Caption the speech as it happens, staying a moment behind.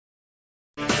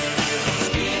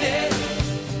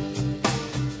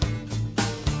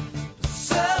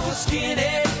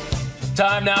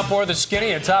Time now for The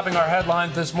Skinny, and topping our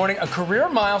headlines this morning, a career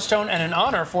milestone and an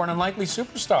honor for an unlikely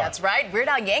superstar. That's right. Weird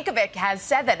Al Yankovic has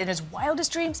said that in his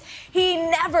wildest dreams, he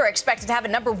never expected to have a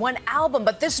 #1 album,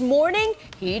 but this morning,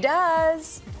 he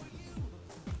does.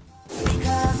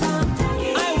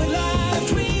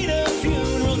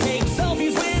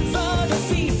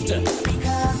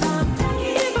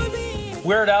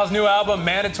 Weird Al's new album,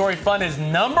 Mandatory Fun, is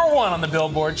 #1 on the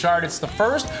Billboard chart. It's the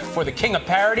first for the King of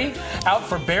Parody. Out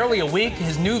for barely a week,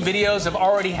 his new videos have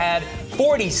already had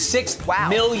 46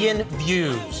 million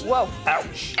views. Whoa.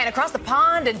 Ouch. And across the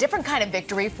pond, a different kind of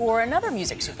victory for another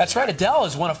music superstar. That's right. Adele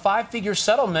has won a 5-figure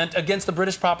settlement against the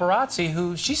British paparazzi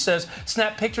who, she says,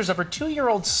 snapped pictures of her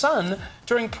 2-year-old son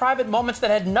during private moments that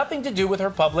had nothing to do with her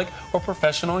public or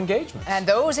professional engagements. And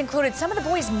those included some of the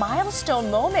boy's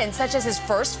milestone moments, such as his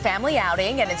first family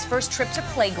outing and his first trip to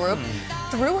playgroup.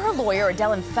 Through her lawyer,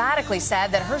 Adele emphatically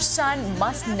said that her son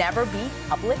must never be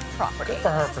public property. Good for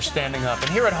her for standing up. And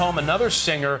here at home, another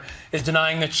singer is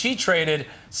denying that she traded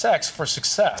sex for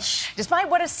success. Despite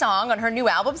what a song on her new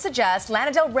album suggests,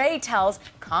 Lana Del Rey tells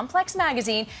Complex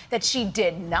magazine that she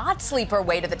did not sleep her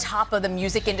way to the top of the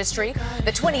music industry.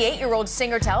 The 28-year-old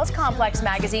singer tells Complex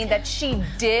magazine that she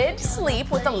did sleep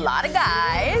with a lot of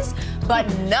guys, but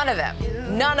none of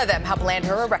them helped land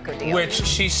her a record deal. Which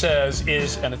she says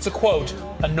is, and it's a quote,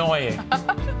 annoying.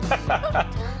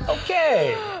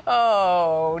 Okay.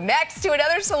 Oh, next to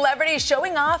another celebrity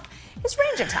showing off his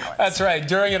range of talents. That's right.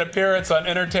 During an appearance on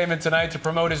Entertainment Tonight to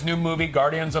promote his new movie,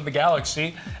 Guardians of the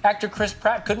Galaxy, actor Chris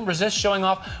Pratt couldn't resist showing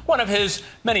off one of his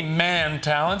many man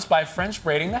talents by French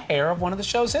braiding the hair of one of the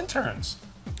show's interns.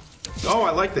 Oh, I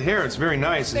like the hair. It's very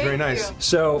nice. It's very nice.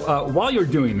 So while you're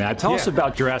doing that, tell us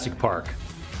about Jurassic Park.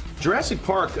 Jurassic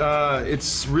Park,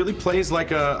 it's really plays like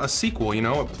a sequel, you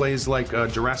know? It plays like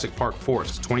Jurassic Park 4.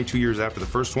 It's 22 years after the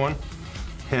first one.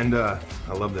 And I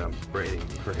love that I'm braiding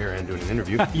her hair and doing an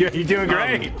interview. You're doing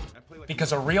great.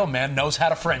 Because a real man knows how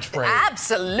to French braid.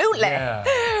 Absolutely. Yeah.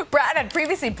 Brad had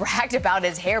previously bragged about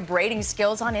his hair braiding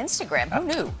skills on Instagram. Who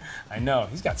knew? I know.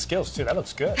 He's got skills, too. That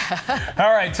looks good.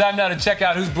 All right, time now to check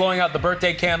out who's blowing out the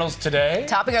birthday candles today.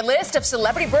 Topping our list of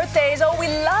celebrity birthdays. Oh, we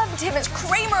loved him as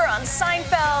Kramer on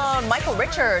Seinfeld. Michael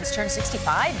Richards turned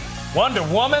 65. Wonder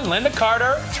Woman, Linda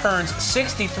Carter, turns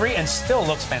 63 and still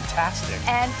looks fantastic.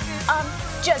 And,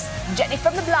 just Jenny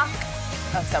from the block.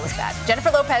 Oh, that was bad. Jennifer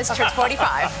Lopez turns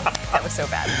 45. That was so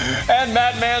bad. And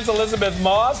Mad Men's Elizabeth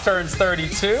Moss turns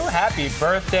 32. Happy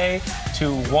birthday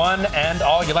to one and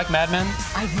all. You like Mad Men?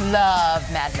 I love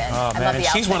Mad Men. Oh, I man. love the And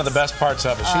she's one of the outfits. best parts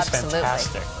of it. She's Absolutely.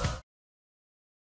 fantastic.